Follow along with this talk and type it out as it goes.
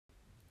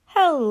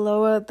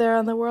Hello out there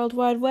on the World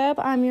Wide Web.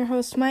 I'm your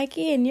host,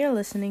 Mikey, and you're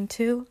listening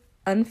to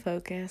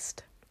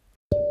Unfocused.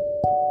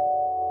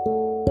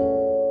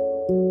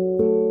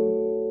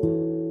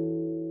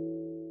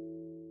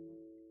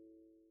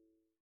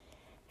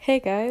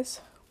 Hey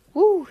guys.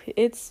 Woo!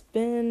 It's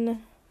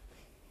been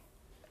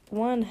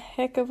one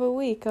heck of a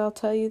week, I'll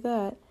tell you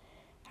that.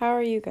 How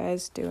are you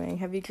guys doing?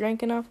 Have you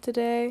drank enough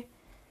today?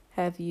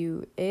 Have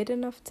you ate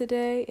enough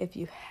today? If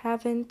you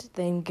haven't,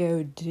 then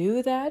go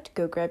do that.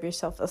 Go grab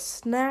yourself a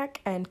snack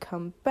and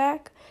come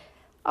back.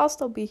 I'll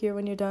still be here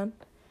when you're done.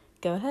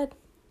 Go ahead.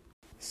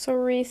 So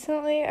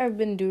recently, I've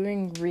been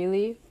doing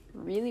really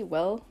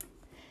well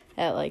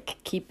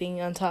at keeping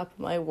on top of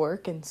my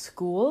work and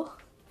school.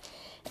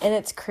 And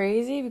it's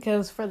crazy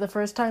because for the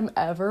first time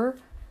ever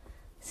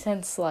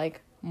since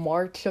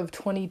March of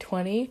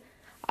 2020,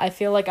 I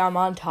feel like I'm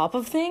on top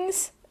of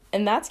things.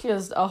 And that's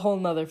just a whole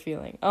nother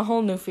feeling. A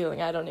whole new feeling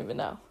I don't even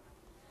know.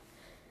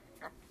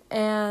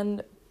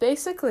 And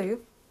basically,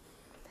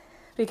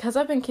 because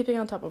I've been keeping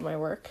on top of my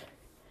work,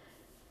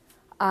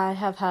 I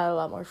have had a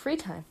lot more free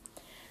time.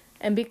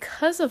 And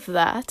because of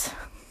that,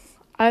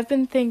 I've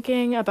been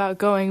thinking about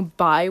going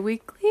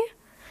bi-weekly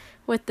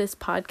with this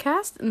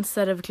podcast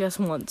instead of just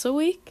once a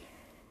week.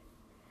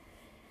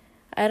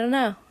 I don't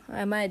know.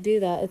 I might do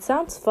that. It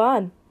sounds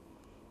fun.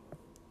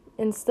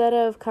 Instead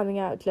of coming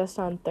out just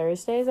on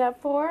Thursdays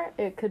at 4,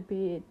 it could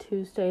be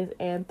Tuesdays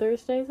and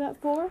Thursdays at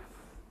 4.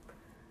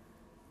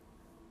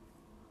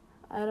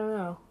 I don't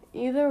know.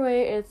 Either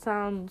way, it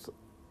sounds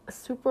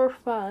super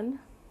fun.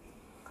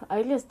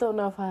 I just don't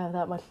know if I have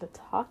that much to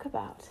talk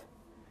about.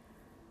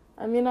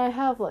 I mean, I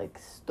have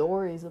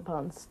stories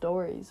upon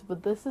stories,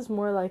 but this is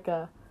more like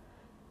a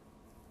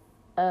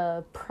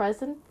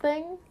present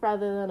thing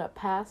rather than a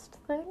past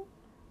thing.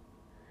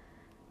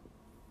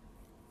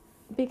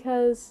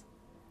 Because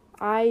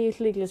I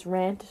usually just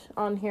rant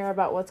on here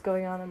about what's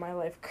going on in my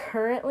life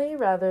currently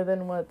rather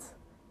than what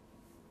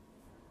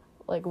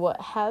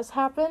has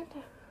happened.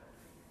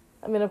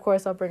 I mean, of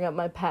course, I'll bring up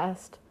my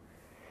past,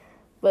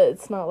 but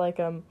it's not like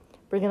I'm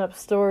bringing up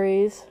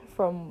stories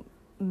from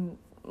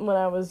when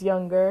I was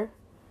younger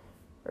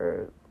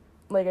or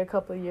a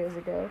couple of years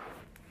ago.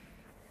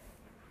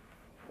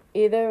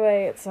 Either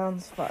way, it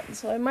sounds fun,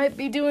 so I might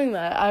be doing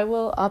that. I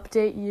will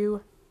update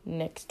you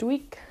next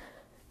week.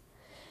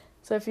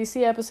 So if you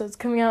see episodes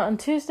coming out on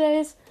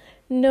Tuesdays,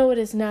 no, it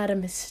is not a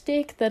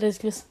mistake. That is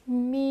just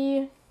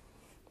me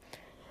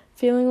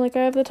feeling like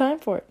I have the time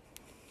for it.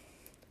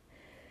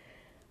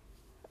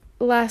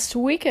 Last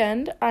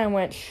weekend, I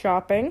went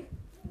shopping,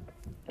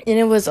 and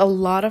it was a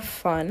lot of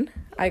fun.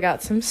 I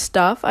got some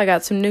stuff. I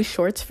got some new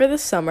shorts for the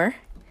summer,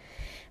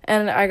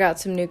 and I got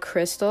some new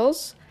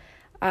crystals.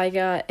 I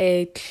got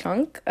a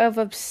chunk of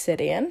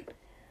obsidian.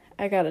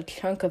 I got a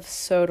chunk of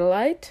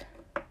sodalite.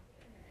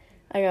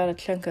 I got a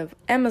chunk of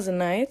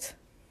amazonite,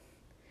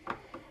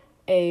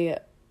 a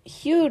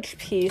huge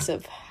piece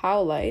of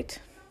howlite,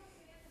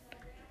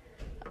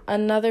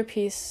 another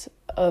piece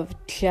of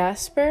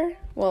jasper,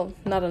 well,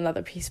 not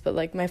another piece,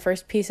 but my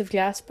first piece of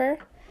jasper,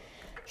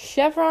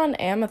 chevron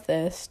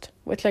amethyst,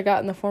 which I got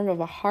in the form of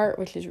a heart,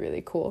 which is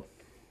really cool.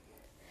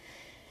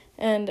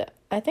 And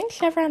I think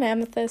chevron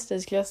amethyst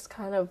is just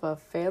kind of a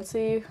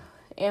fancy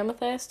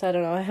amethyst. I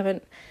don't know, I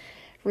haven't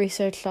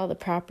researched all the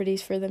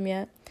properties for them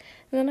yet.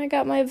 And then I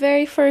got my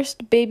very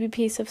first baby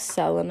piece of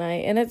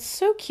selenite, and it's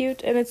so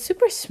cute, and it's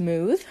super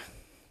smooth.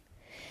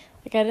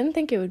 I didn't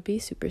think it would be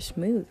super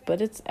smooth,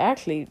 but it's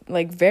actually,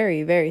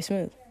 very, very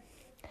smooth.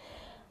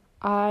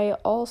 I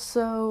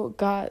also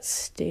got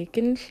Steak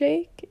and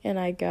Shake, and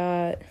I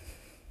got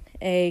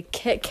a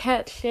Kit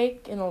Kat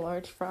shake in a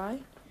large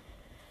fry.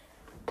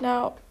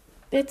 Now,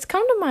 it's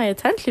come to my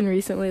attention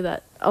recently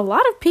that a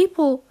lot of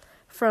people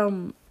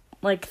from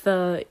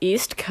the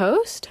East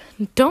Coast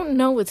don't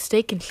know what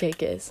Steak and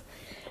Shake is.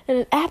 And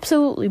it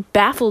absolutely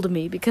baffled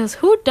me because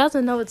who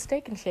doesn't know what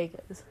Steak and Shake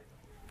is?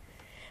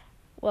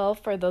 Well,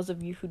 for those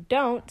of you who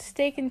don't,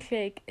 Steak and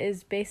Shake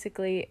is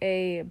basically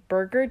a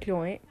burger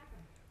joint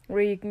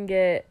where you can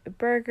get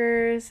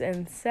burgers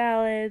and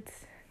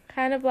salads,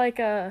 kind of like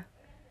a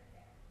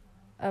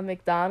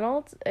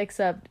McDonald's,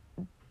 except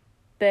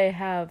they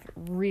have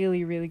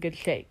really, really good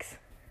shakes.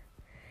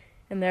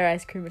 And their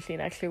ice cream machine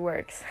actually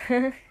works.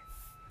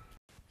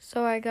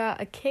 So I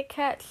got a Kit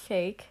Kat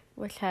shake,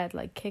 which had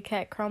Kit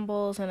Kat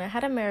crumbles, and it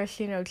had a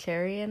maraschino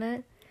cherry in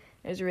it.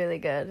 It was really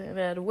good. And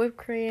it had whipped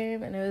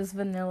cream, and it was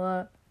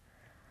vanilla.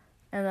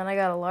 And then I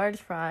got a large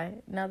fry.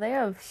 Now they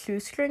have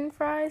shoestring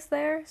fries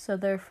there, so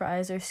their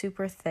fries are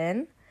super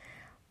thin.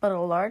 But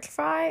a large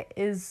fry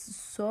is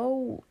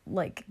so,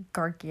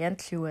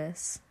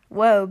 gargantuous.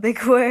 Whoa,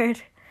 big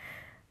word.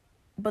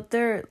 But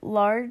their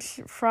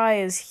large fry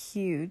is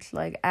huge,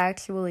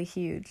 actually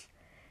huge.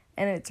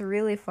 And it's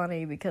really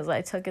funny because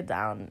I took it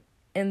down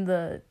in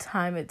the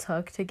time it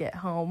took to get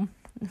home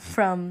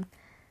from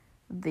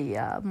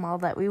the mall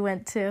that we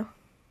went to.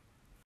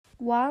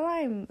 While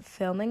I'm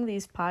filming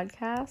these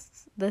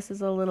podcasts, this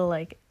is a little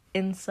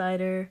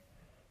insider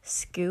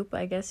scoop,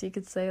 I guess you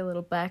could say, a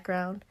little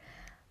background.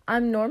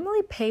 I'm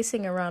normally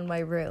pacing around my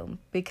room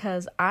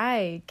because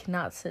I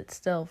cannot sit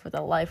still for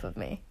the life of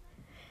me.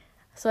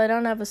 So I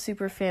don't have a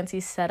super fancy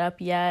setup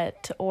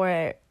yet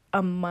or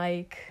a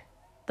mic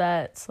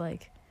that's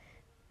like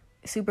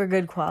super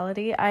good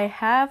quality. I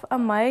have a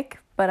mic,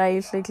 but I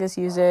usually just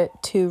use it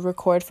to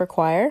record for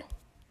choir.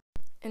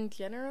 And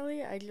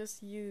generally, I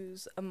just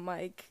use a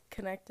mic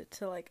connected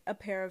to like a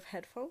pair of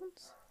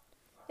headphones,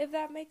 if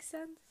that makes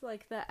sense.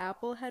 Like the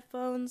Apple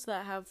headphones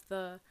that have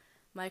the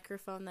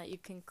microphone that you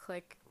can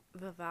click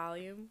the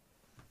volume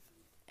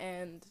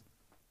and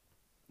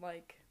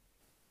like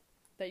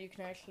that you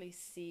can actually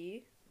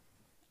see.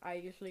 I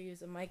usually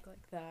use a mic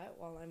like that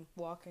while I'm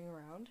walking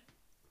around.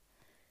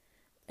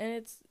 And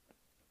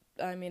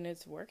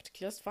it's worked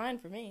just fine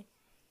for me.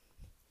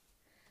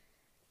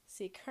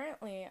 See,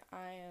 currently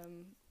I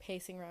am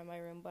pacing around my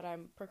room, but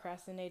I'm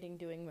procrastinating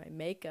doing my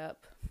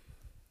makeup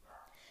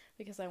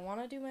because I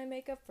want to do my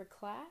makeup for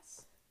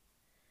class,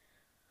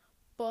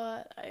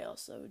 but I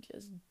also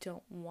just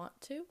don't want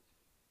to.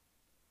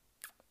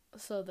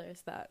 So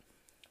there's that.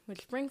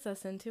 Which brings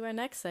us into our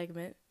next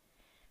segment.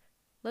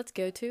 Let's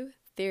go to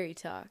Theory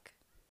Talk.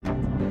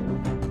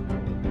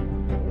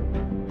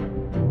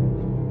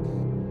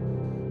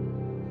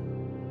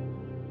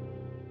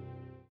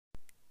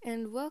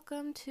 And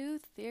welcome to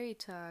Theory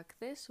Talk.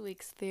 This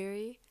week's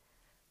theory,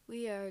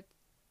 we are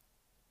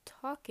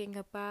talking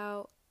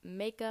about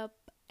makeup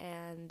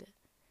and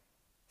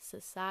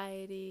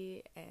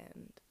society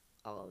and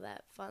all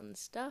that fun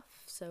stuff,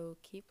 so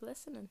keep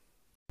listening.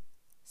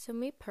 So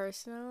me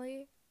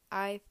personally,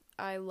 I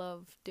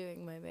love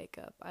doing my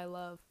makeup. I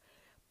love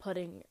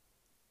putting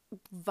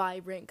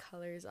vibrant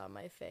colors on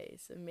my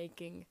face and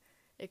making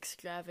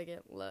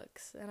extravagant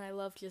looks, and I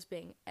love just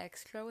being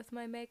extra with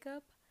my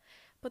makeup.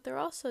 But there are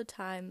also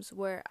times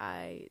where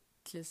I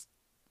just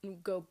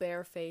go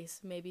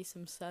barefaced, maybe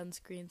some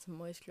sunscreen, some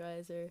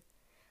moisturizer,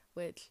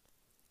 which,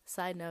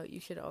 side note, you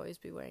should always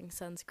be wearing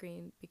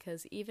sunscreen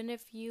because even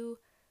if you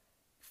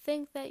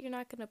think that you're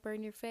not going to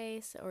burn your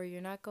face or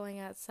you're not going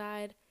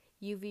outside,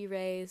 UV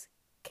rays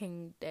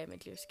can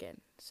damage your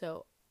skin.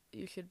 So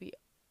you should be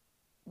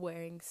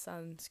wearing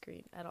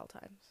sunscreen at all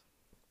times.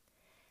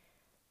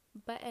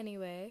 But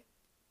anyway,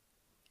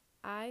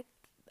 I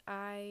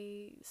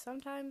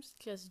sometimes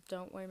just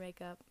don't wear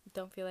makeup,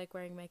 don't feel like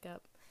wearing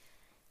makeup.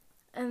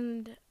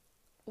 And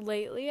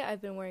lately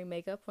I've been wearing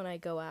makeup when I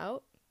go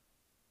out,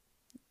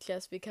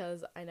 just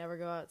because I never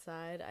go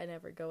outside, I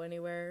never go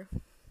anywhere.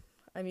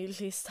 I'm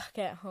usually stuck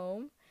at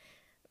home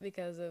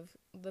because of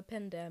the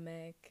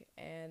pandemic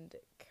and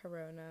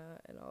corona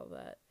and all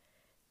that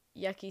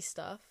yucky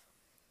stuff.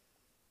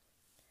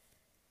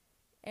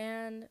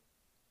 And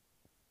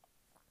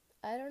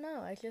I don't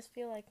know, I just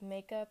feel like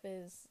makeup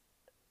is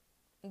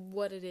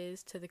what it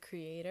is to the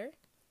creator.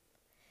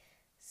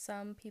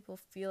 Some people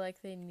feel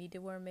like they need to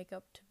wear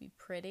makeup to be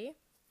pretty.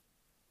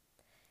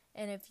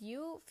 And if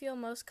you feel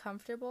most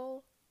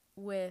comfortable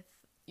with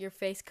your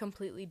face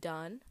completely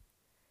done,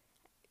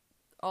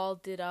 all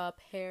did up,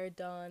 hair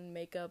done,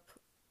 makeup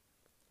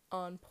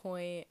on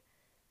point,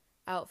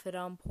 outfit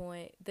on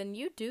point, then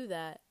you do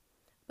that.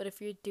 But if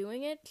you're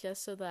doing it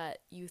just so that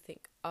you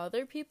think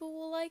other people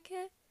will like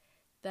it,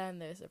 then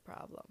there's a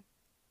problem.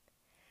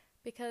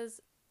 Because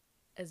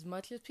as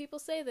much as people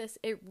say this,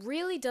 it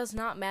really does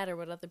not matter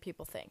what other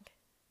people think.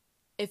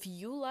 If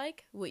you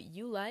like what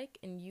you like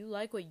and you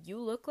like what you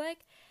look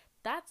like,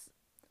 that's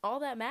all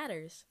that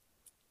matters.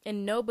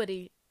 And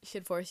nobody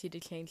should force you to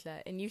change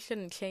that, and you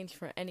shouldn't change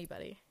for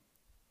anybody.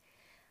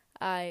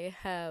 I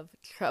have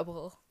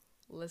trouble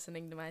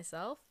listening to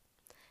myself,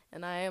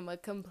 and I am a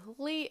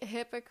complete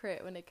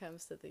hypocrite when it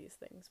comes to these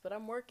things, but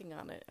I'm working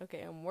on it.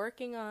 Okay, I'm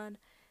working on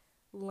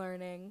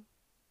learning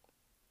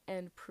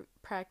and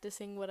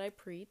practicing what I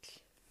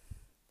preach.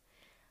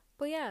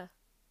 But yeah,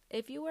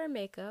 if you wear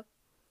makeup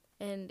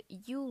and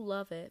you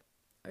love it,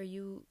 or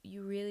you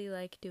really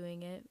like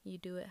doing it, you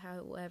do it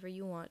however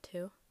you want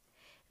to,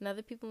 and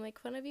other people make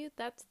fun of you,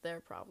 that's their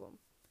problem.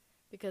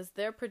 Because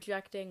they're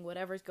projecting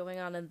whatever's going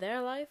on in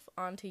their life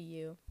onto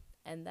you,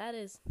 and that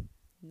is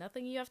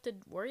nothing you have to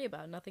worry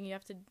about, nothing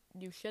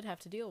you should have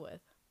to deal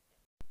with.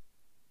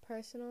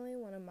 Personally,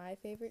 one of my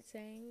favorite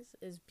sayings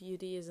is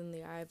beauty is in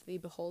the eye of the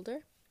beholder,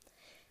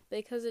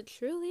 because it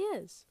truly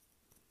is.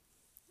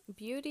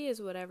 Beauty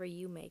is whatever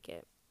you make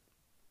it,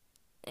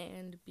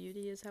 and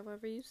beauty is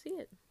however you see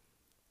it.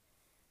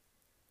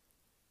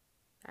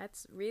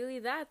 That's really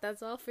that.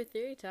 That's all for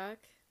Theory Talk.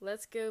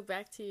 Let's go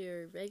back to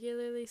your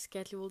regularly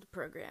scheduled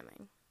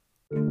programming.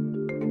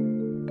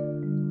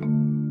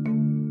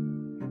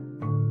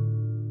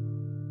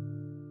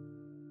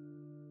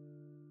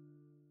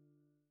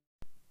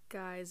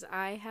 Guys,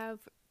 I have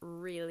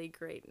really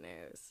great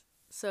news.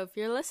 So if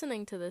you're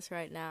listening to this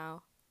right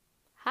now,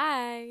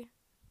 hi!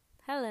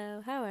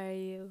 Hello, how are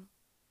you?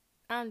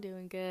 I'm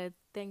doing good.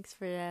 Thanks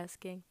for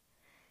asking.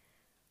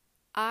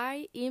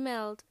 I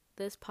emailed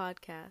this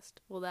podcast,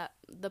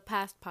 the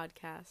past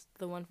podcast,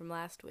 the one from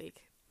last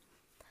week.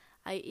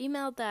 I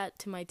emailed that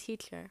to my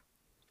teacher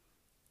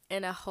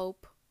in a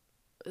hope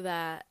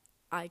that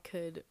I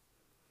could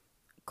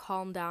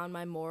calm down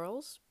my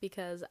morals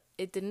because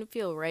it didn't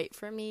feel right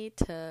for me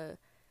to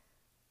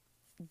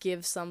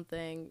give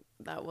something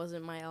that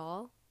wasn't my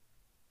all,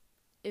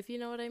 if you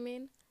know what I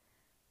mean.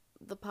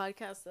 The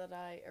podcast that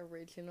I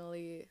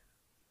originally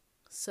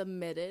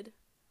submitted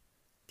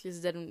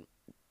just didn't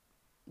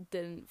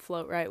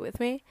float right with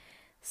me.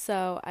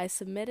 So I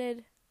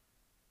submitted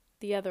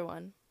the other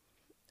one.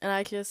 And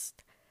I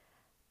just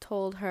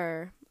told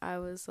her, I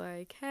was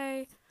like,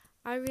 hey,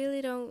 I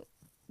really don't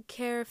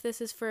care if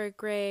this is for a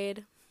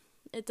grade.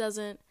 It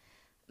doesn't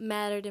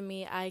matter to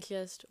me. I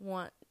just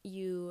want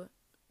you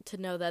to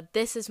know that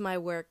this is my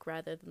work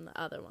rather than the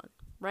other one,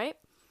 right?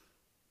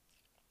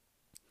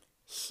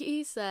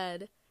 She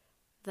said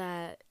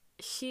that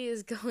she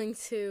is going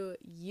to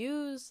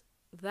use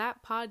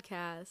that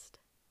podcast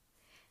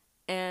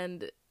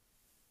and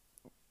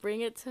bring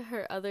it to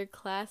her other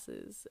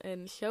classes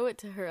and show it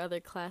to her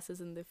other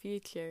classes in the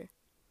future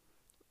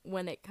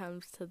when it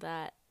comes to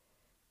that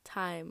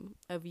time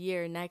of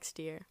year next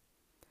year.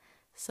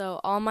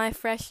 So all my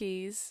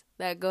freshies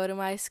that go to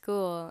my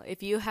school,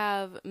 if you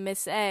have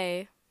Miss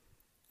A,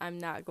 I'm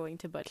not going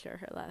to butcher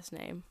her last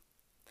name,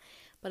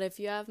 but if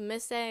you have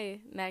Miss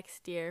A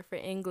next year for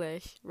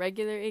English,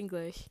 regular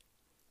English,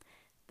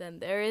 then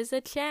there is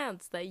a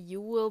chance that you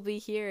will be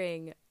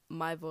hearing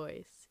my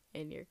voice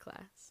in your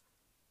class.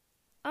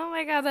 Oh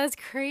my god, that's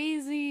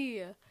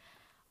crazy!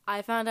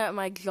 I found out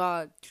my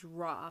jaw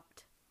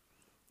dropped.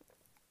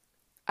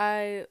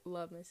 I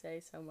love Miss A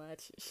so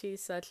much.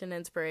 She's such an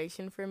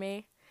inspiration for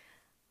me.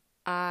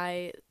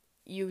 I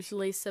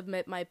usually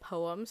submit my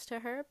poems to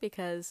her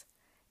because,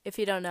 if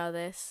you don't know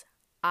this,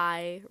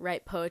 I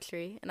write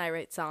poetry and I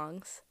write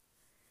songs.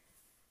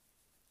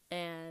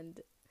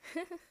 And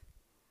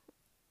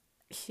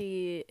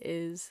she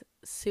is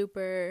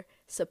super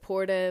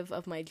supportive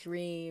of my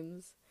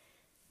dreams.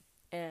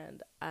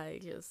 And I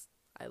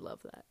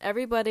love that.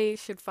 Everybody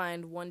should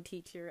find one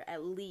teacher,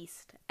 at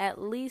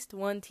least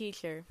one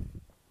teacher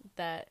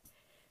that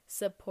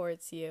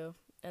supports you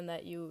and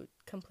that you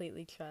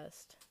completely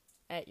trust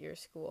at your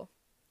school.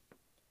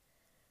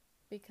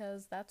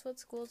 Because that's what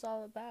school's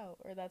all about,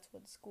 or that's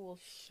what school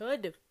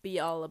should be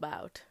all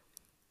about.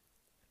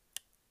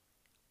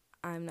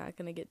 I'm not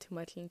going to get too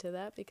much into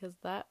that because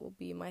that will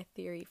be my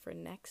theory for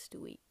next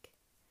week.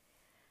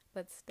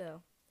 But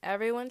still,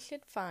 everyone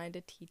should find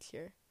a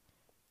teacher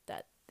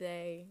that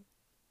they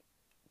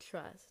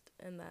trust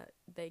and that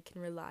they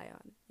can rely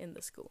on in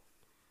the school.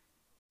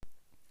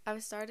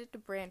 I've started to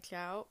branch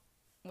out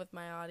with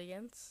my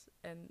audience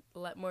and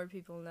let more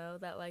people know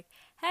that, like,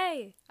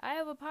 hey, I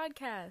have a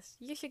podcast.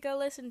 You should go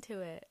listen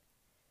to it.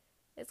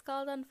 It's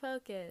called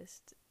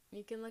Unfocused.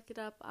 You can look it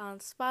up on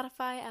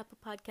Spotify, Apple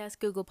Podcasts,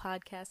 Google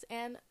Podcasts,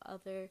 and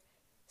other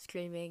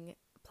streaming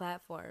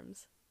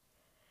platforms.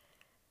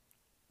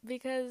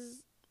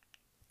 Because,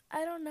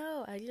 I don't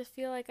know, I just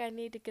feel like I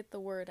need to get the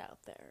word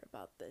out there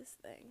about this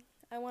thing.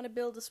 I want to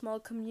build a small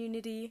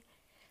community.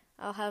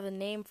 I'll have a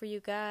name for you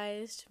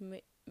guys.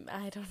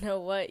 I don't know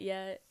what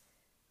yet.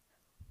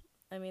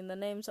 I mean, the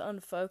name's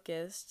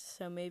Unfocused,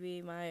 so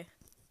maybe my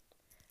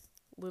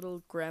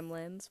little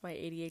gremlins, my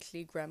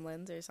ADHD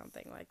gremlins or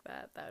something like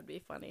that. That would be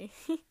funny.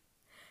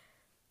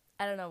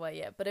 I don't know what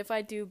yet, but if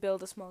I do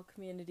build a small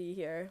community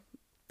here,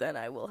 then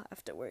I will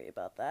have to worry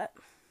about that.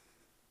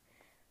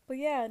 But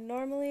yeah,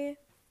 normally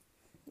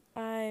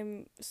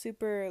I'm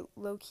super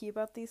low-key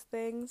about these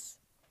things.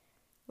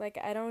 Like,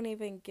 I don't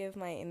even give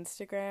my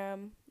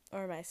Instagram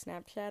or my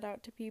Snapchat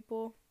out to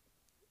people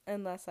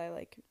unless I,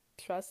 like,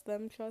 trust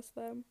them.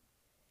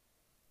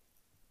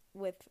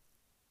 With,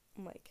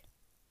 like,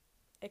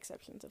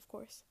 exceptions, of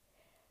course.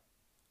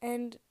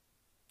 And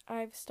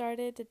I've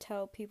started to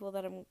tell people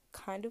that I'm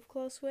kind of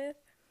close with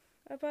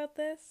about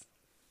this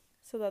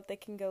so that they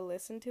can go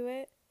listen to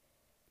it.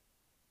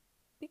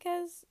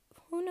 Because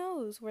who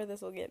knows where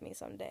this will get me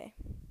someday.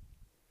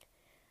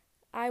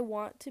 I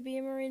want to be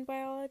a marine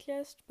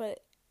biologist,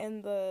 but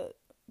in the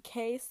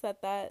case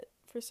that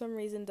for some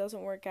reason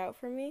doesn't work out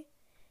for me,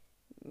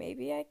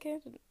 maybe I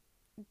could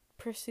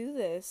pursue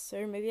this,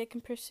 or maybe I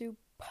can pursue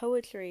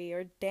poetry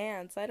or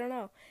dance. I don't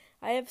know.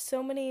 I have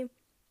so many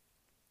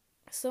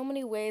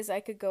ways I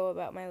could go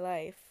about my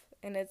life,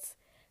 and it's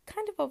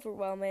kind of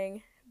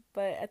overwhelming,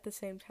 but at the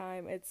same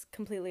time, it's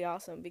completely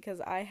awesome because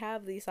I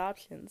have these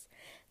options.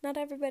 Not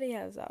everybody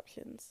has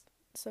options.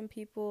 Some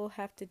people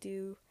have to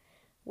do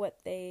what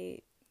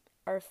they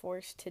are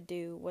forced to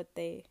do, what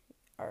they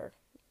are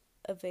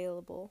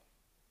available,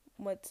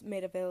 what's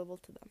made available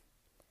to them.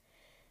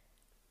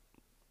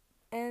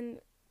 And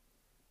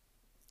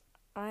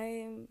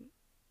I'm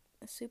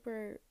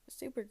super,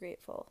 super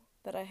grateful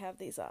that I have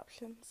these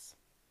options.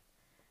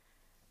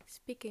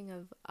 Speaking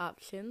of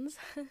options,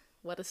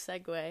 what a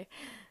segue.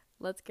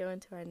 Let's go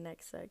into our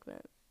next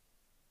segment.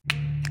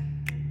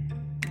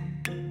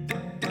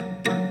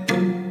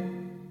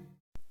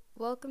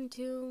 Welcome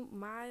to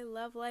my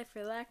love life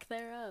or lack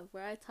thereof,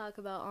 where I talk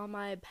about all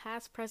my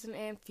past, present,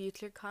 and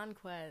future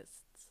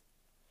conquests.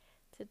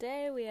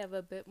 Today we have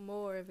a bit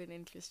more of an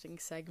interesting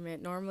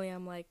segment. Normally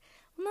I'm like,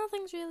 well,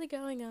 nothing's really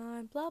going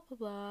on, blah, blah,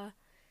 blah.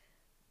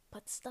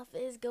 but stuff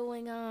is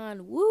going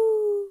on.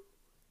 Woo!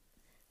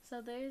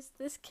 So there's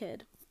this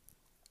kid,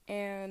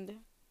 and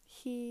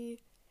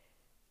he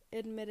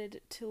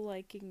admitted to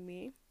liking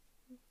me,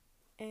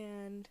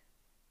 and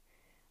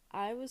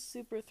I was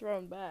super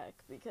thrown back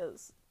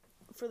because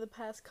for the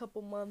past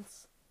couple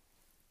months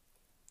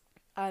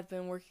I've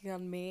been working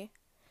on me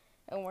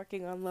and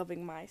working on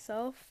loving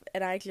myself,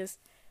 and I just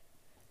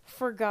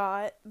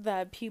forgot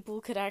that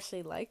people could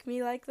actually like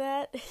me like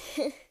that.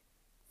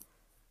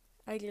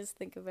 I just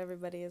think of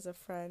everybody as a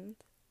friend.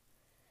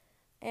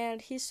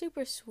 And he's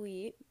super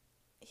sweet.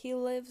 He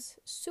lives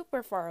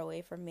super far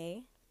away from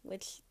me,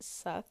 which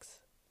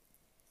sucks.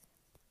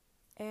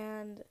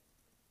 And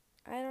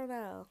I don't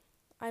know.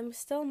 I'm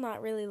still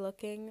not really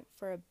looking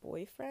for a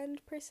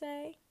boyfriend per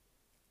se,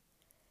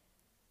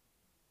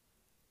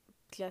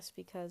 just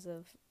because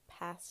of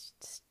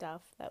past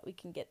stuff that we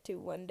can get to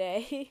one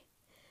day.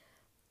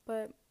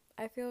 But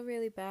I feel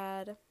really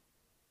bad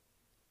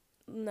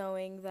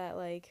knowing that,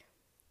 like,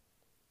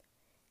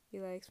 he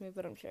likes me,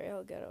 but I'm sure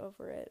he'll get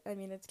over it. I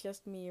mean, it's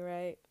just me,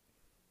 right?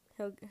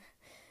 He'll...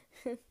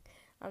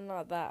 I'm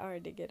not that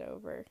hard to get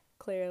over,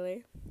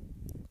 clearly.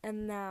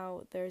 And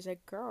now there's a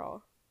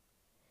girl,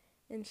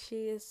 and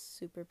she is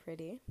super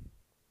pretty.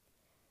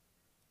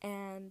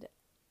 And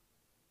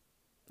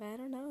I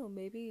don't know,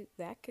 maybe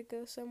that could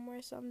go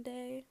somewhere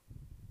someday.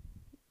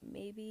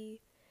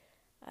 Maybe,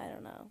 I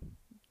don't know,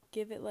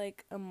 give it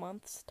like a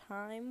month's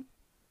time,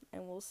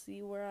 and we'll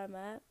see where I'm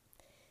at.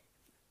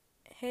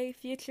 Hey,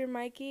 future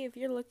Mikey, if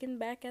you're looking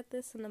back at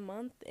this in a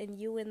month and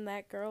you and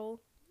that girl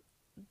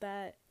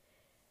that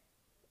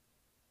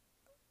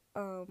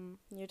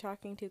you're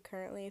talking to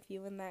currently, if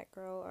you and that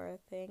girl are a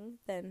thing,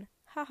 then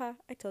haha,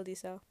 I told you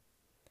so.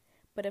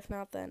 But if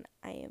not, then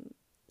I am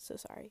so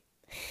sorry.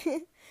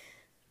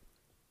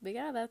 But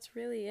yeah, that's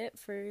really it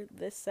for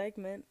this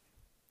segment.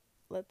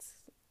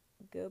 Let's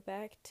go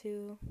back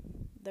to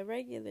the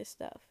regular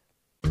stuff.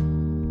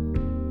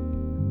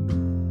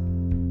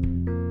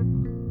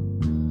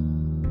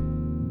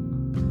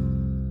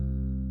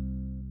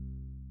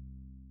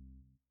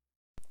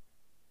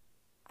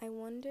 I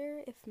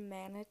wonder if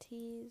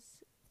manatees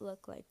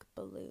look like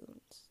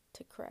balloons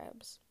to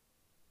crabs.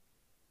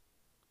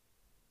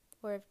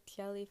 Or if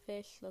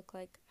jellyfish look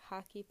like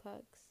hockey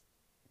pucks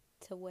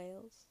to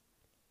whales.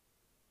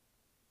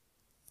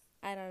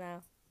 I don't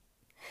know.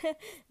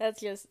 That's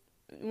just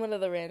one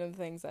of the random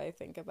things I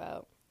think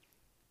about.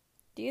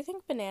 Do you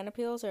think banana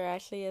peels are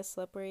actually as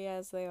slippery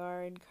as they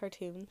are in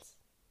cartoons?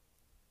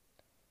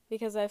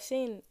 Because I've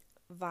seen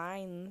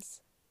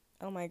vines.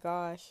 Oh my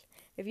gosh.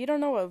 If you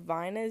don't know what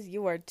Vine is,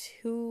 you are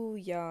too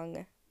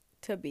young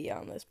to be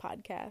on this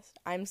podcast.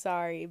 I'm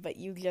sorry, but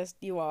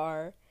you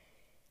are.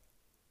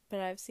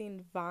 But I've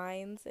seen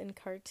vines and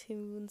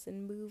cartoons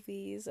and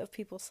movies of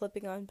people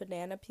slipping on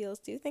banana peels.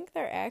 Do you think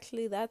they're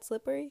actually that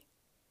slippery?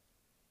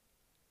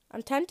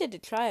 I'm tempted to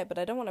try it, but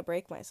I don't want to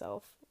break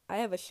myself. I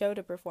have a show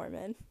to perform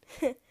in.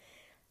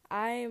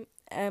 I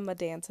am a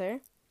dancer,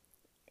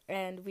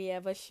 and we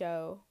have a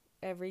show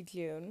every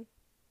June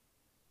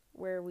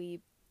where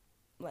we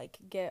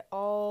get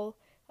all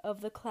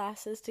of the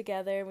classes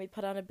together and we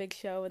put on a big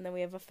show, and then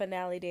we have a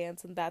finale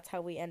dance, and that's how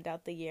we end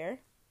out the year.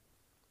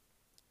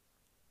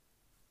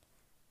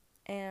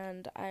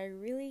 And I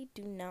really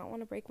do not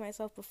want to break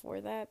myself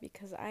before that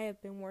because I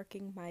have been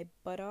working my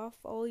butt off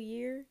all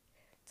year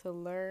to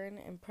learn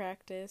and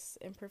practice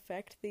and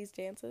perfect these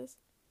dances.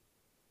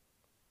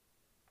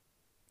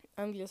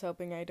 I'm just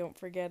hoping I don't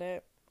forget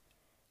it.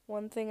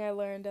 One thing I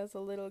learned as a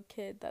little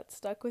kid that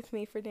stuck with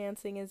me for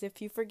dancing is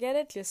if you forget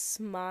it, just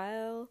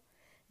smile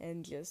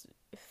and just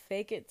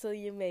fake it till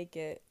you make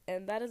it.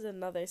 And that is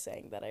another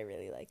saying that I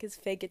really like, is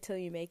fake it till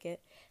you make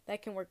it.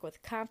 That can work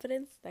with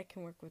confidence, that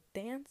can work with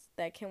dance,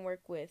 that can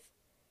work with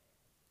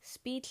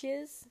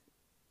speeches.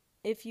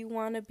 If you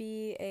want to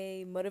be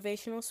a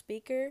motivational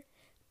speaker,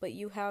 but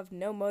you have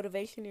no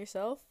motivation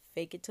yourself,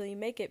 fake it till you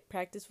make it.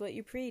 Practice what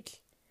you preach.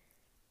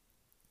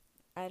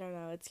 I don't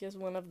know, it's just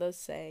one of those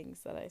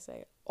sayings that I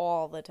say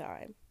all the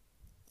time.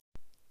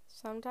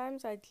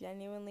 Sometimes I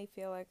genuinely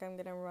feel like I'm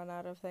gonna run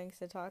out of things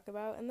to talk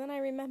about, and then I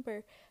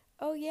remember,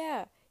 oh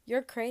yeah,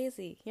 you're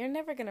crazy. You're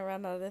never gonna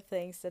run out of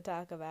things to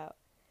talk about.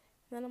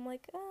 And then I'm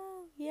like,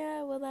 oh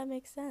yeah, well that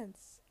makes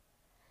sense.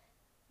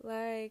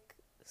 Like,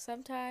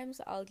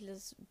 sometimes I'll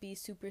just be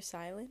super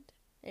silent,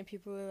 and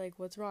people are like,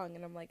 what's wrong?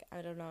 And I'm like,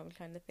 I don't know, I'm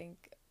trying to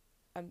think.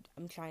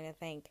 I'm trying to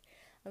think.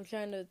 I'm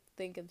trying to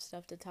think of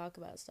stuff to talk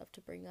about, stuff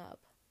to bring up.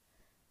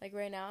 Like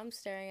right now I'm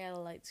staring at a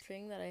light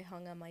string that I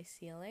hung on my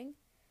ceiling.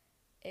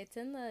 It's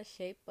in the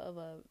shape of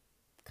a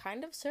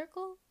kind of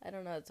circle. I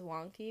don't know, it's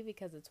wonky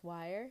because it's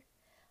wire.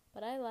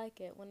 But I like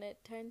it. When it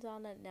turns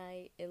on at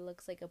night, it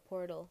looks like a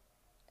portal.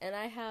 And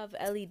I have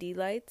LED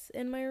lights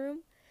in my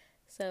room,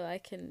 so I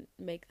can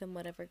make them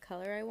whatever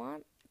color I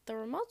want. The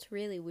remote's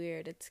really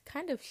weird. It's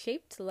kind of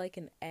shaped like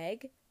an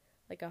egg,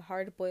 like a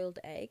hard-boiled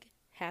egg,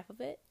 half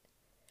of it.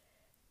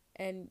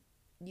 And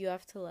you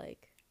have to,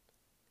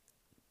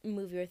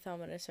 move your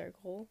thumb in a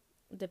circle,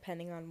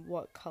 depending on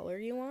what color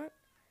you want.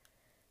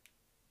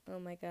 Oh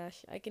my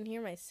gosh, I can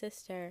hear my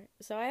sister.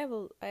 So I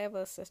have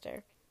a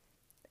sister,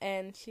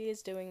 and she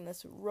is doing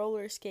this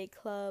roller skate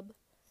club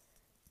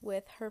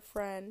with her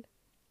friend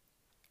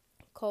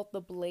called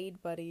the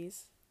Blade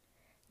Buddies.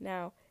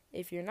 Now,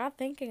 if you're not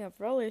thinking of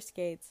roller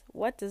skates,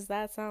 what does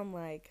that sound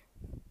like?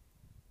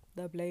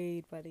 The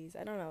Blade Buddies.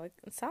 I don't know.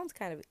 It sounds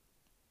kind of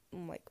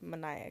like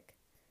maniac.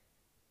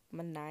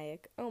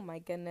 Maniac. Oh my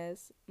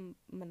goodness.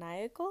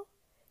 Maniacal?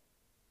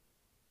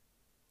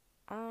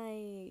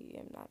 I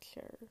am not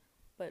sure.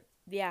 But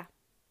yeah,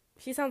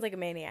 she sounds like a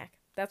maniac.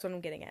 That's what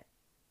I'm getting at.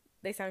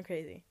 They sound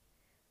crazy.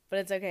 But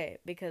it's okay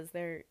because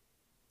they're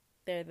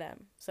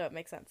them. So it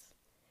makes sense.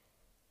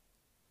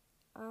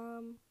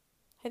 Um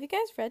have you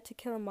guys read To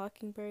Kill a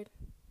Mockingbird?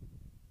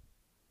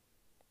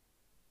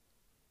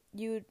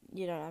 You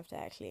don't have to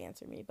actually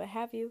answer me, but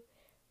have you?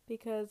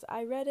 Because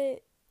I read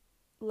it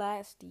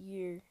last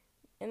year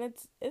and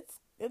it's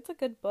a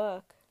good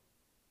book.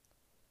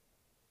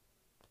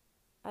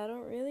 I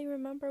don't really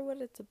remember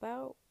what it's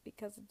about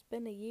because it's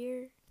been a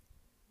year,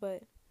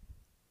 but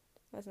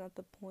that's not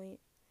the point.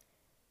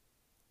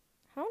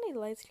 How many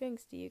light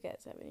strings do you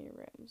guys have in your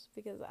rooms?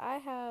 Because I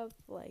have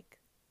like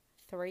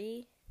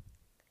three.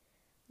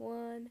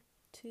 One,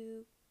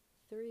 two,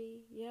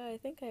 three. Yeah, I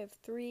think I have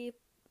three,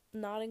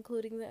 not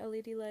including the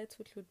LED lights,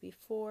 which would be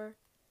four.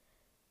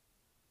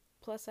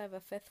 Plus, I have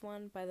a fifth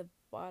one by the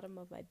bottom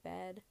of my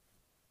bed.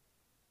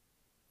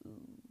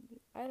 Ooh,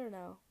 I don't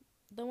know.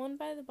 The one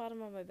by the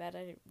bottom of my bed,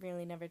 I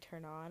really never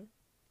turn on.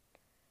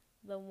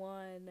 The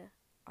one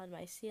on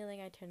my ceiling,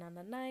 I turn on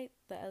at night.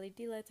 The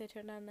LED lights, I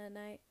turn on at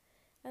night.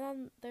 And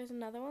then there's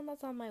another one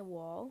that's on my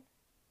wall,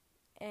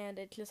 and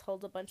it just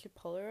holds a bunch of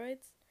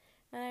Polaroids.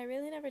 And I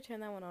really never turn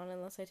that one on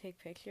unless I take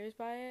pictures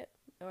by it,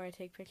 or I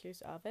take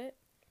pictures of it.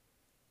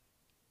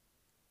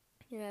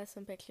 It has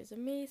some pictures of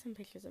me, some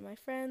pictures of my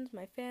friends,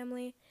 my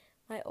family,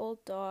 my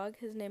old dog.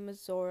 His name was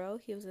Zorro.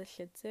 He was a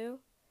Shih Tzu.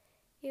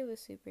 He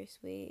was super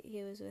sweet.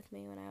 He was with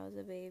me when I was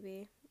a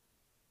baby.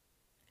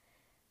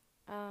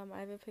 I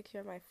have a picture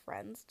of my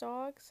friend's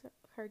dogs.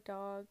 Her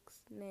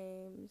dogs'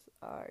 names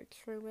are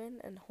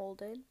Truman and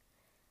Holden.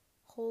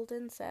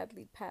 Holden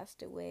sadly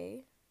passed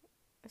away,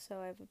 so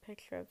I have a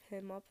picture of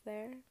him up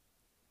there.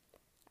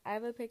 I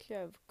have a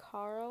picture of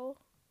Carl.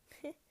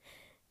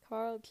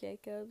 Carl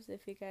Jacobs,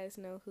 if you guys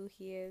know who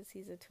he is.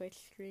 He's a Twitch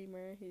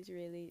streamer. He's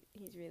really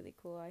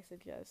cool. I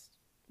suggest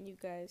you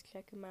guys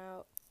check him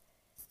out.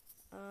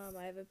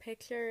 I have a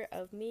picture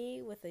of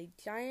me with a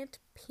giant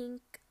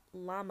pink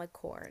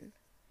llamacorn.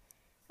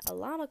 A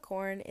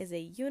llamacorn is a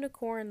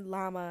unicorn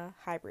llama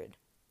hybrid.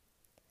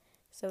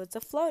 So it's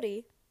a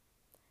floaty,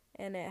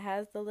 and it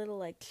has the little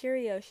like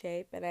Cheerio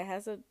shape, and it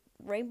has a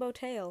rainbow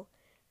tail,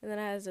 and then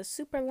it has a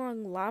super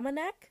long llama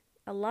neck,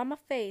 a llama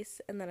face,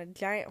 and then a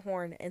giant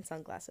horn and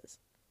sunglasses.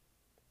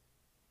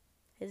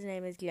 His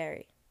name is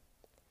Gary.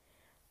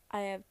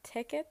 I have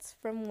tickets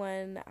from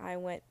when I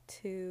went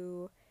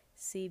to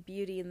see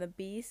Beauty and the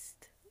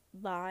Beast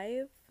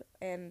live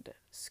and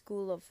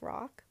School of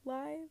Rock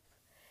live.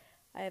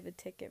 I have a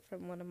ticket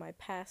from one of my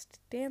past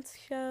dance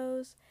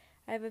shows.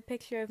 I have a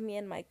picture of me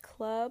and my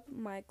club.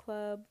 My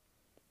club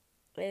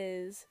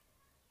is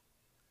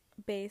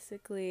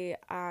basically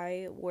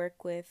I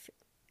work with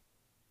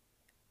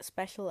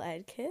special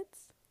ed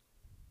kids.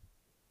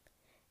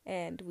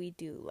 And we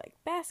do like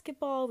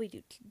basketball, we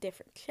do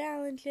different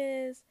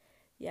challenges,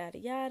 yada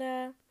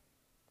yada.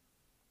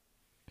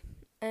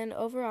 And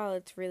overall,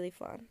 it's really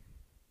fun.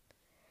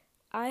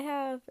 I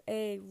have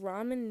a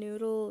ramen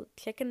noodle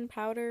chicken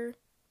powder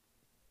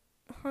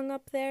hung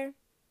up there.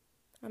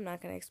 I'm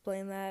not going to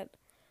explain that.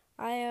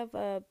 I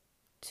have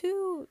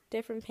two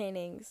different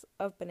paintings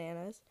of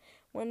bananas.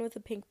 One with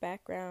a pink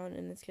background,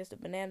 and it's just a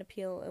banana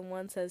peel, and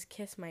one says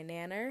 "Kiss My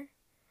Nanner,"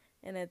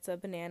 and it's a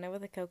banana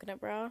with a coconut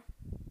bra.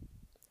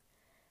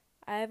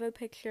 I have a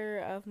picture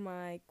of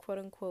my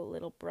quote-unquote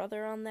little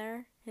brother on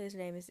there. His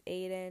name is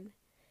Aiden.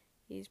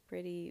 He's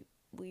pretty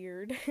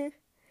weird.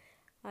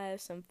 I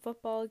have some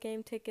football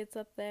game tickets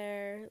up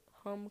there,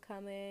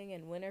 homecoming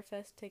and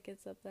Winterfest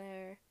tickets up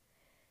there,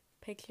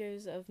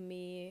 pictures of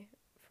me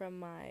from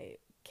my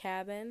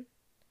cabin.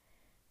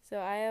 So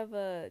I have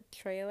a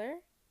trailer,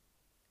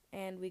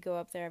 and we go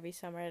up there every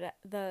summer.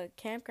 The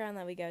campground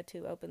that we go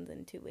to opens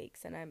in 2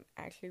 weeks, and I'm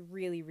actually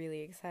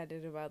really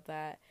excited about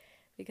that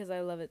because I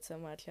love it so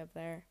much up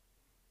there.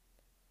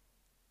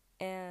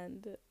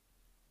 And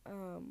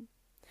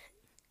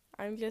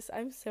I'm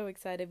so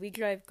excited. We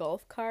drive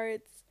golf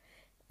carts,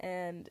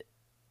 and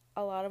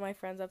a lot of my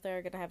friends up there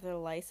are going to have their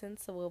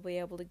license, so we'll be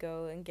able to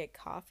go and get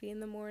coffee in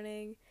the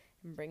morning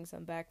and bring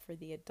some back for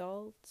the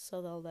adults,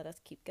 so they'll let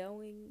us keep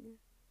going.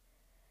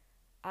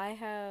 I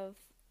have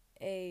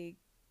a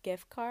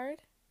gift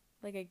card,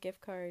 like a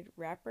gift card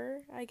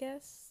wrapper, I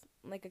guess,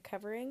 like a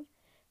covering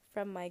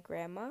from my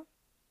grandma,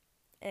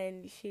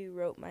 and she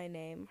wrote my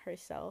name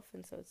herself,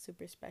 and so it's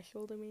super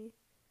special to me.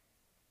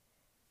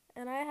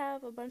 And I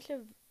have a bunch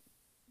of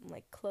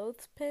like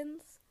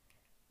clothespins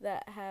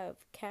that have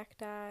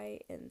cacti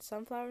and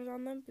sunflowers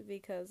on them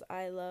because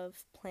I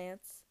love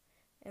plants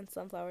and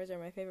sunflowers are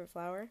my favorite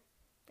flower.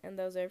 and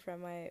those are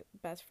from my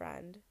best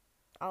friend.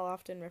 I'll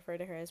often refer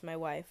to her as my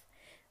wife.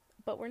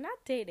 But we're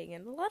not dating,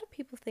 and a lot of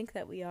people think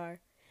that we are.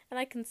 And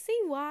I can see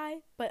why,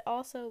 but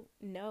also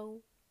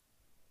no,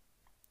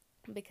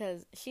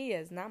 because she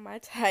is not my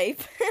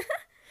type.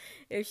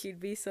 If she'd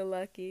be so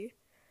lucky.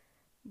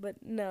 But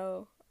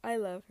no, I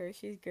love her.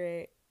 She's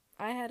great.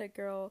 I had a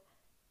girl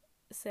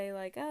say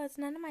like, "Oh, it's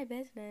none of my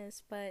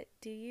business, but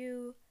are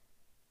you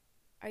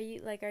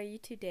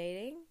two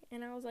dating?"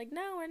 And I was like,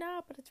 "No, we're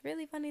not, but it's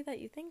really funny that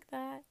you think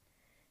that."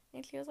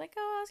 And she was like,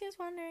 "Oh, I was just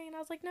wondering." And I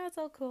was like, "No, it's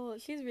all cool."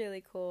 She's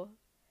really cool.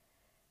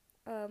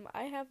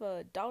 I have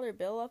a dollar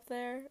bill up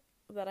there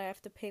that I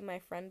have to pay my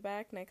friend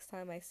back next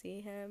time I see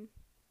him.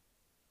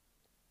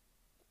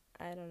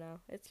 I don't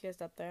know. It's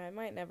just up there. I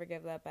might never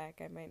give that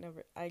back.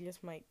 I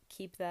just might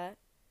keep that.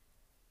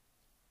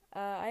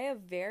 I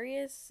have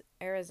various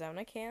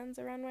Arizona cans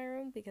around my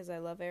room because I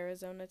love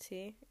Arizona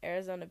tea.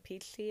 Arizona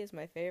peach tea is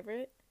my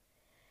favorite.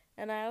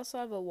 And I also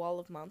have a wall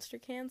of Monster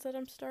cans that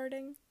I'm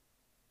starting.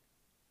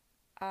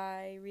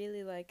 I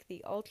really like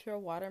the Ultra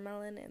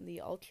Watermelon and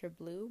the Ultra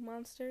Blue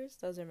Monsters.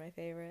 Those are my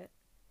favorite.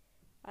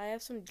 I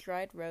have some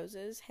dried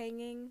roses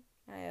hanging.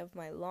 I have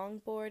my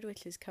longboard,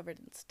 which is covered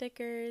in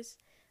stickers.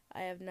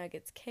 I have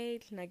Nugget's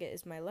cage. Nugget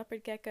is my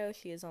leopard gecko.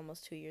 She is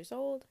almost 2 years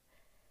old.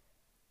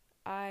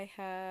 I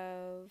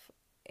have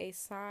a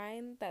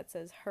sign that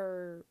says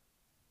her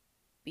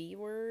B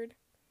word.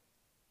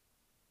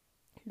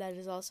 That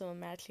is also a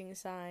matching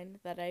sign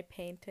that I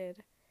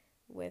painted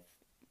with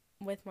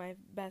my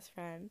best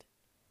friend.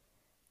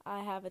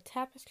 I have a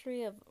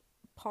tapestry of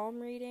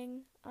palm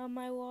reading on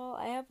my wall.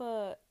 I have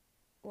a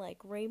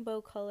rainbow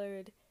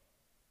colored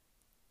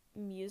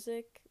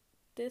music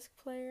disc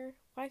player.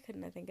 Why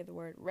couldn't I think of the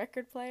word?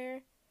 Record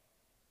player.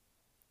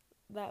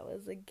 That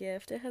was a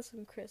gift. It has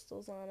some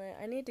crystals on it.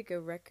 I need to go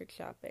record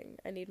shopping.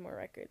 I need more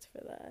records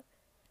for that.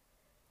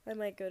 I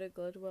might go to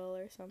Goodwill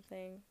or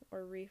something,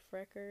 or Reef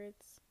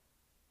Records,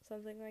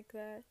 something like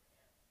that.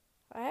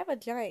 I have a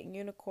giant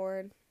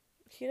unicorn.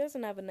 She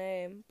doesn't have a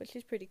name, but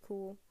she's pretty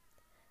cool.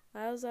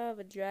 I also have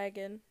a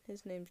dragon.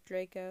 His name's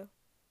Draco.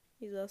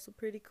 He's also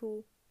pretty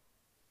cool.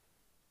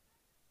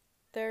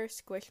 They're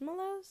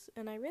Squishmallows,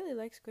 and I really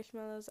like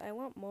Squishmallows. I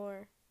want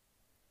more,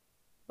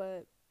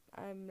 but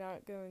I'm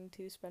not going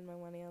to spend my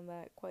money on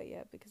that quite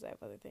yet because I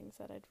have other things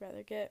that I'd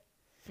rather get.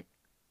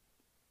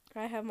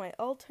 I have my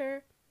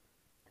altar,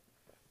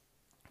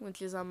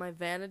 which is on my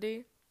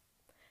vanity.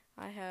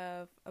 I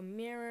have a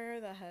mirror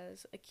that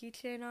has a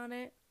keychain on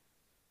it.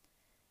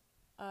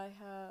 I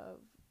have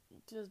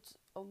just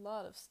a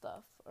lot of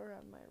stuff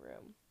around my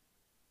room.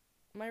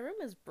 My room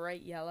is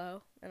bright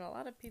yellow, and a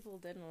lot of people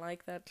didn't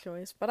like that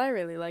choice, but I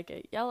really like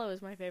it. Yellow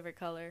is my favorite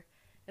color.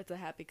 It's a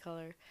happy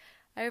color.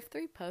 I have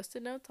 3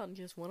 post-it notes on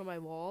just one of my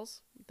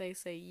walls. They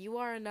say, "You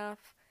are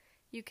enough,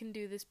 you can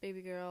do this,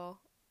 baby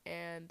girl,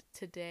 and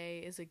today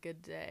is a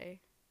good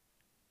day."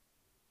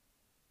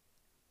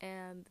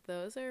 And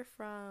those are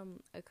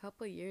from a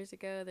couple years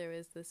ago. There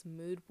was this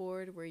mood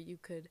board where you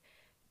could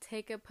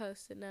take a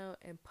post-it note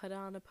and put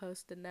on a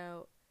post-it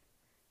note.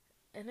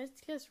 And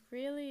it's just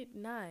really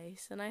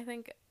nice. And I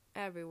think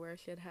everywhere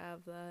should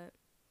have that.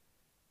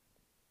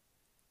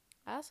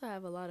 I also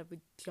have a lot of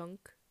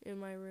junk in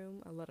my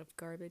room. A lot of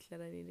garbage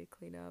that I need to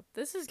clean up.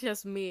 This is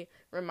just me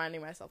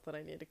reminding myself that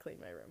I need to clean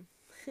my room.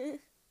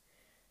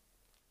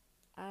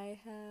 I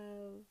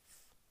have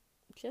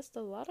just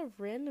a lot of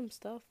random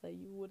stuff that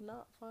you would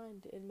not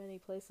find in many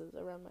places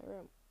around my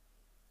room.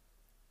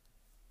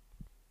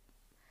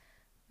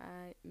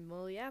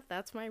 Yeah,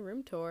 that's my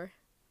room tour.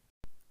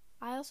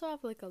 I also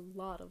have a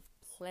lot of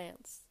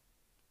plants.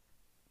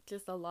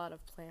 Just a lot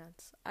of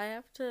plants. I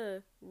have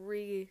to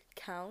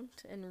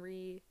recount and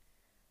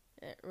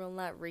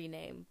not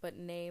rename, but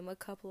name a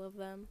couple of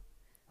them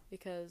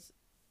because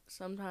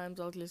sometimes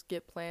I'll just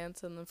get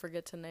plants and then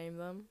forget to name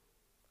them.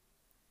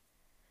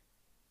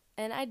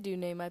 And I do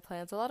name my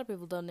plants. A lot of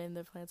people don't name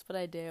their plants, but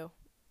I do.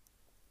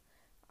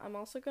 I'm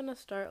also going to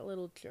start a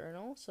little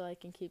journal so I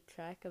can keep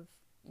track of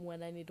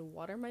when I need to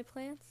water my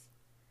plants.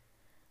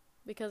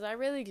 Because I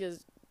really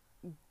just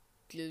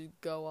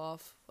go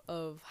off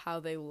of how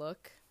they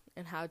look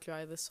and how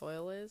dry the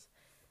soil is.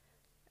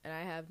 And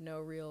I have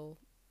no real,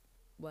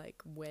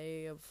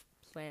 way of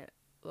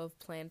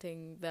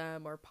planting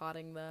them or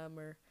potting them,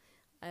 or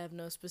I have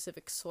no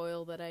specific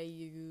soil that I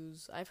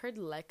use. I've heard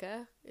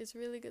leca is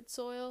really good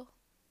soil,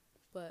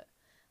 but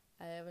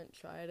I haven't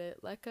tried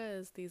it. Leca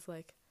is these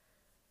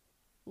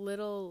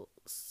little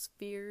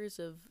spheres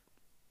of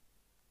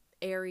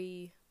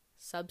airy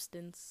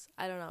substance.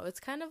 I don't know. It's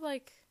kind of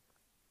like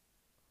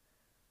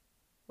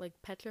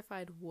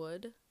petrified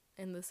wood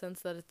in the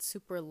sense that it's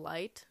super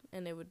light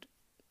and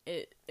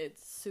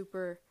it's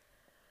super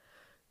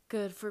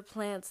good for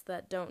plants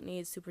that don't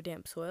need super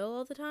damp soil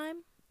all the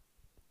time.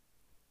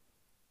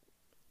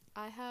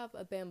 I have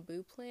a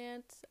bamboo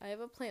plant. I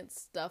have a plant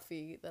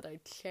Stuffy that I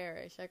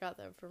cherish. I got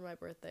that for my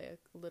birthday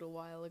a little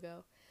while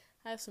ago.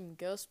 I have some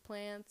ghost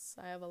plants.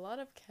 I have a lot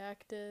of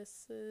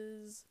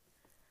cactuses.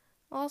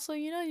 Also,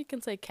 you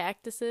can say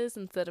cactuses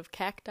instead of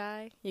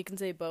cacti. You can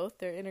say both.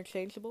 They're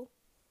interchangeable.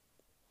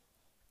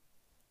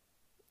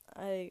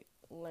 I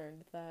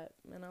learned that,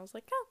 and I was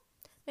like, oh,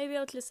 maybe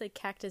I'll just say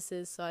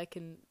cactuses so I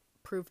can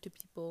prove to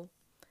people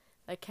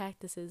that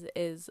cactuses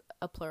is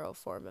a plural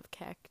form of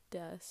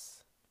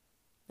cactus,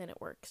 and it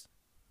works.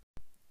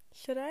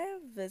 Should I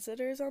have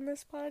visitors on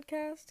this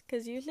podcast?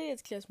 Because usually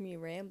it's just me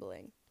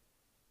rambling.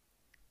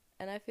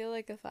 And I feel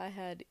like if I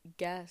had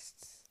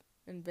guests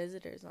and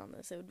visitors on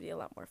this, it would be a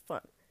lot more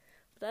fun.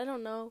 But I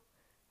don't know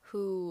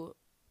who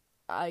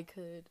I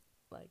could,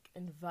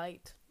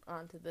 invite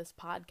onto this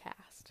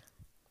podcast.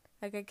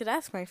 I could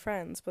ask my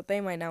friends, but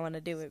they might not want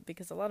to do it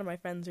because a lot of my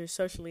friends are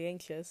socially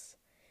anxious.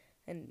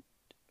 And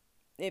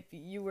if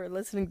you were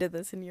listening to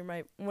this and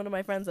you're one of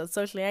my friends that's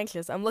socially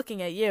anxious, I'm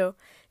looking at you.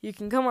 You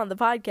can come on the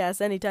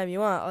podcast anytime you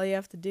want. All you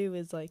have to do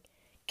is,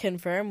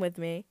 confirm with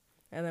me,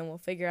 and then we'll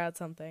figure out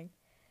something.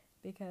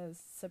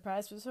 Because,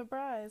 surprise for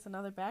surprise,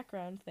 another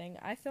background thing,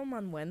 I film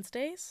on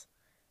Wednesdays,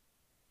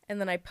 and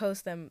then I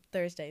post them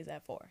Thursdays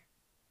at 4.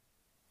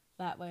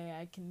 That way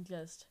I can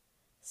just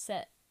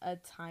set a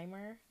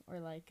timer or,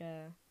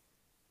 a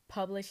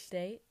published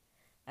date,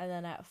 and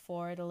then at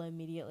 4 it'll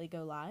immediately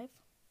go live.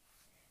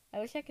 I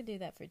wish I could do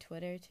that for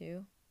Twitter,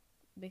 too,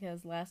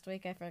 because last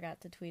week I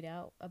forgot to tweet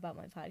out about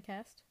my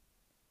podcast.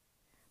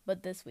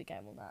 But this week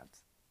I will not.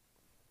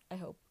 I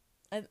hope.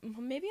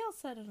 Maybe I'll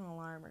set an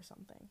alarm or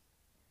something.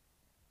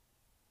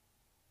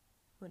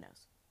 Who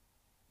knows?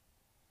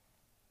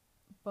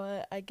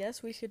 But I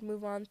guess we should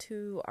move on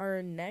to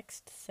our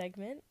next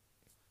segment.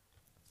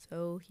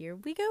 So here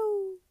we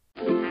go.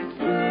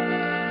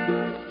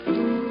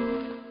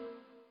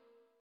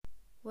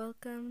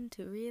 Welcome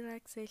to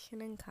Relaxation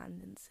and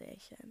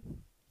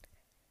Condensation.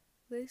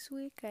 This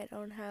week I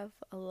don't have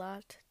a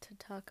lot to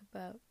talk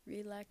about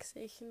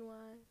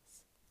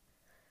relaxation-wise,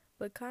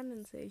 but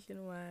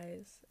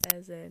condensation-wise,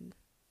 as in,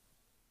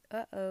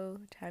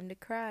 time to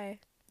cry.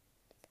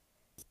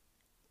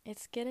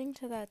 It's getting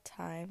to that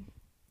time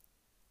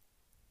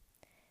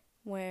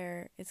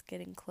where it's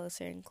getting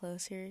closer and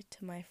closer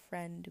to my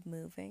friend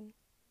moving,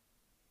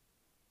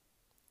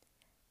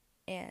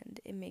 and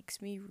it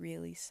makes me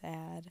really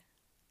sad.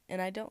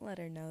 And I don't let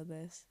her know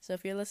this. So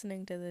if you're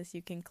listening to this,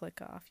 you can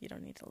click off. You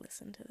don't need to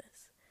listen to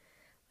this.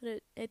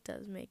 But it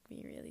does make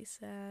me really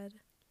sad.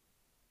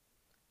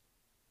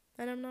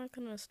 And I'm not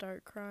going to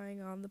start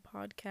crying on the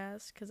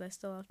podcast because I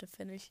still have to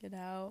finish it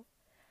out.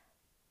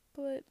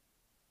 But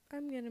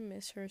I'm going to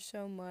miss her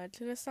so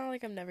much. And it's not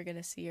like I'm never going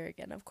to see her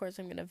again. Of course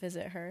I'm going to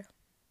visit her.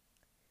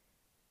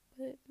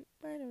 But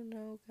I don't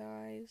know,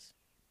 guys.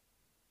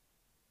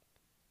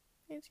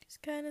 It's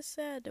just kind of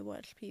sad to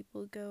watch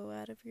people go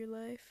out of your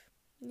life.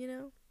 You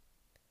know,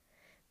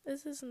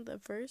 this isn't the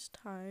first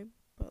time,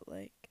 but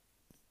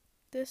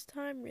this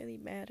time really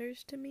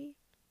matters to me.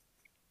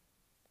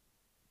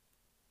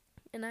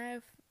 And I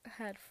have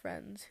had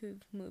friends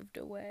who've moved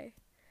away,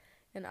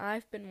 and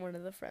I've been one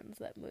of the friends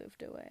that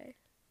moved away.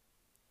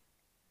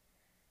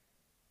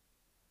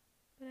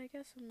 But I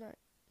guess I'm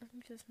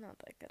just not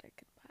that good at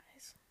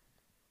goodbyes.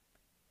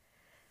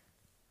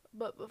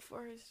 But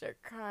before I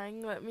start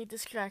crying, let me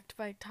distract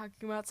by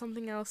talking about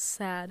something else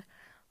sad.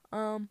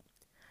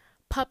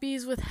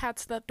 Puppies with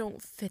hats that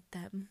don't fit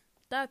them.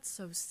 That's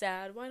so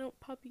sad. Why don't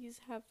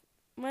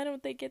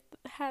they get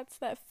hats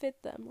that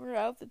fit them or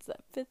outfits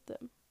that fit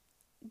them?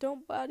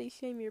 Don't body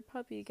shame your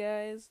puppy,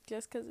 guys,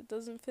 just because it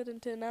doesn't fit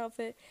into an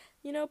outfit.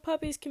 You know,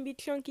 puppies can be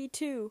chunky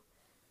too.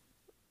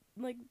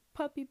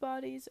 Puppy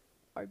bodies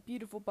are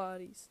beautiful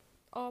bodies.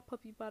 All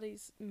puppy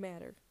bodies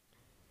matter.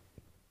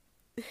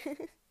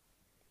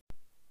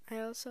 I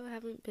also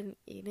haven't been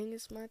eating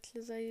as much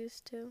as I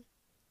used to.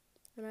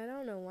 And I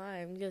don't know why,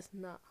 I'm just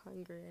not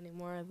hungry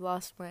anymore. I've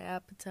lost my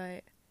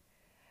appetite.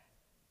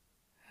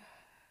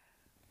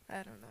 I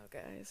don't know,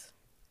 guys.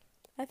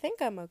 I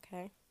think I'm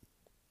okay.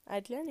 I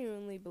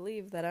genuinely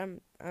believe that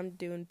I'm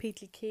doing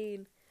peachy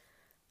keen.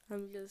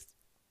 I'm just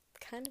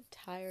kind of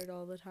tired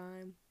all the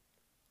time.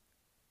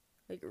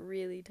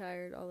 Really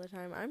tired all the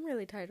time. I'm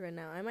really tired right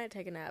now. I might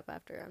take a nap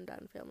after I'm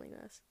done filming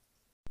this.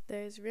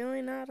 There's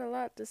really not a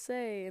lot to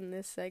say in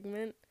this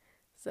segment,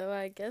 so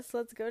I guess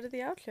let's go to the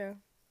outro.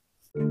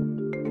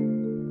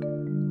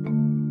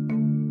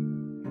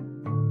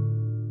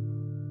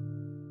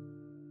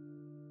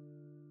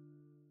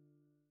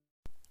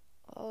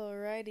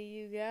 Alrighty,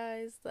 you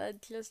guys,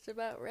 that just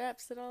about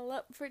wraps it all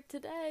up for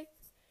today.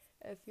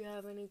 If you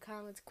have any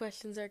comments,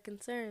 questions, or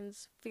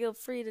concerns, feel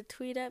free to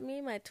tweet at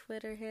me. My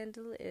Twitter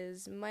handle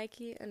is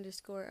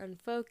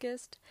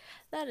Mikey_unfocused.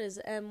 That is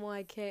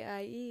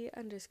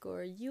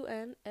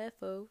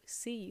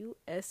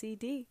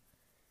MYKIE_UNFOCUSED.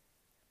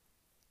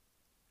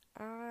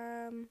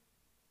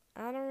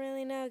 I don't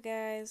really know,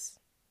 guys.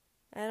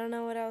 I don't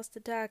know what else to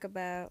talk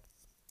about.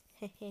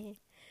 I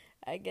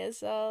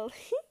guess I'll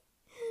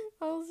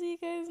see you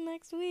guys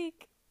next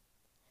week.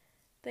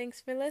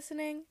 Thanks for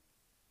listening.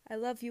 I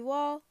love you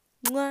all.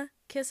 Mwah.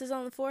 Kisses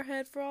on the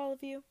forehead for all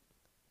of you.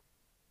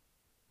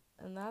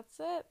 And that's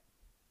it.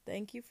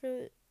 Thank you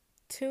for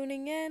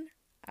tuning in.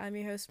 I'm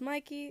your host,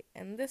 Mikey,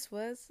 and this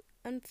was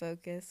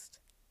Unfocused.